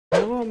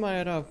Hello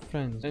my rough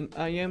friends, and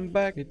I am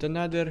back with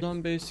another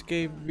zombie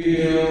escape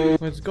video.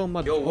 Let's go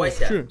mother. Yo, oh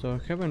Vasja. shit, so I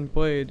haven't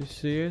played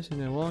CS in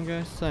a long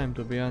ass time,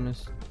 to be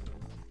honest.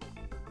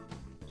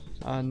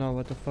 I don't know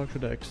what the fuck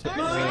should I expect,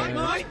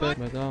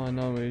 but all I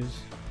know is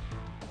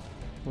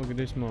look at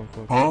this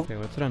motherfucker. Huh? Okay,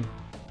 let's run.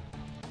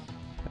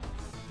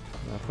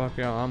 Fuck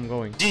yeah, I'm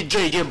going.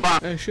 DJ, get by.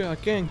 Hey shit, I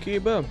can't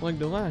keep up like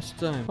the last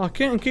time. I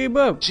can't keep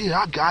up. Shit,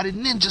 I got it,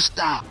 ninja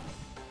style.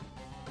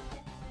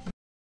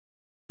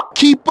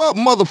 Keep up,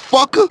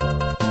 motherfucker.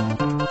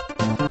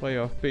 Play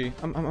off P.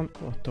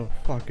 What the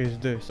fuck is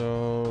this?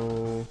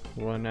 So,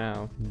 what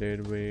now?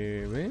 Did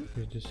we win?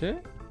 Is this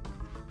it?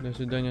 До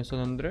свидания, San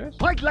Andreas.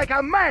 Fight like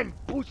a man,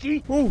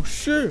 pussy! Oh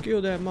shit!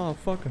 Kill that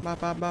motherfucker. Bop,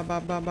 bop, bop,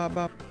 bop, bop, bop,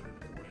 bop.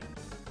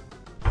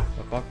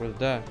 The fuck was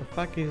that? The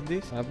fuck is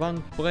this? I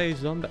want to play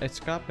zombie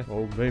escape.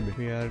 Oh baby.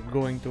 We are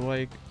going to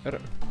like... Yeah,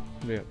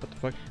 what the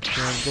fuck?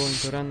 We are going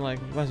to run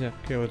like Vasja.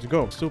 Okay, let's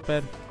go.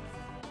 Super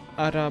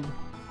Arab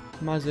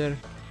motherfucker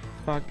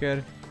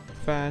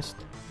fast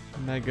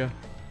mega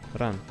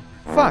run.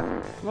 Fuck!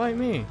 Why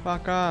me?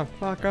 Fuck off!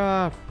 Fuck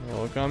off!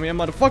 Oh, come here,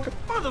 motherfucker!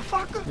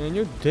 Motherfucker! Man,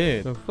 you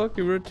dead. The fuck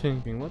you were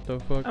thinking? What the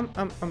fuck?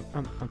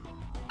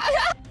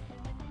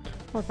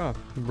 Fuck off,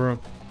 bro.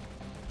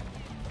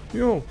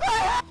 Yo!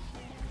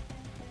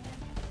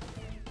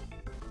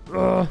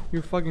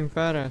 You fucking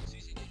fat ass.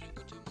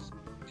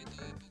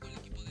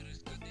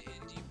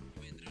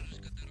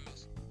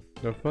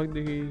 The fuck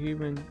did he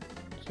even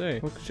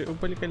say?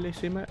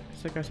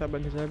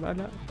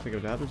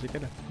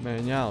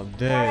 Man, y'all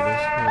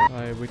dead.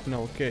 I with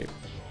no cape.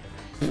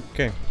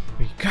 Okay,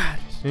 we got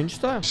this. Ninja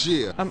style.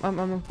 Shit.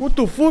 What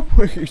the fuck?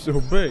 He's so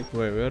big.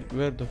 Wait,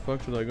 where the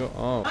fuck should I go?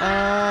 Oh.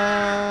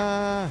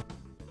 Ah.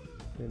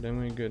 Okay, then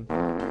we good.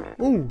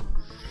 Oh.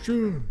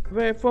 Shoot.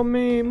 Wait for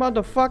me,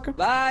 motherfucker.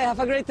 Bye, have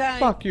a great time.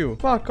 Fuck you.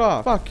 Fuck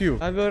off. Fuck you.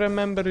 I will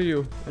remember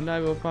you. And I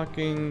will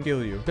fucking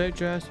kill you.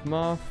 Bitch ass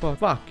motherfucker.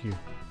 Fuck you.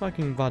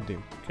 Fucking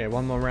Vadim. Okay,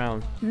 one more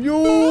round.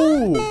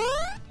 Yo!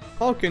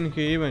 How can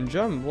he even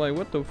jump? Like,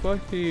 what the fuck?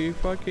 He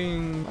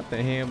fucking... What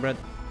the hell, bruh?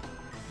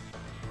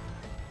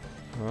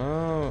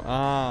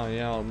 Oh,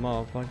 yeah,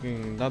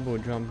 motherfucking double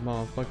jump,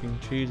 motherfucking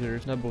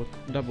cheesers.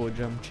 Double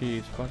jump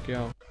cheese. Fuck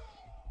y'all.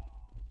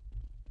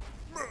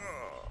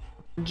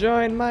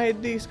 Join my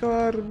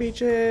Discord,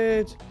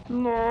 bitches!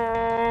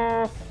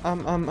 No!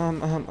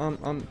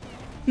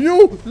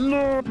 You!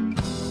 No!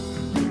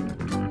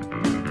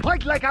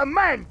 Fight like a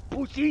man,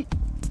 pussy!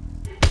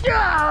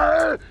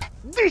 Yeah!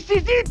 This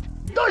is it!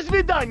 До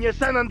свидания,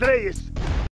 San Andreas!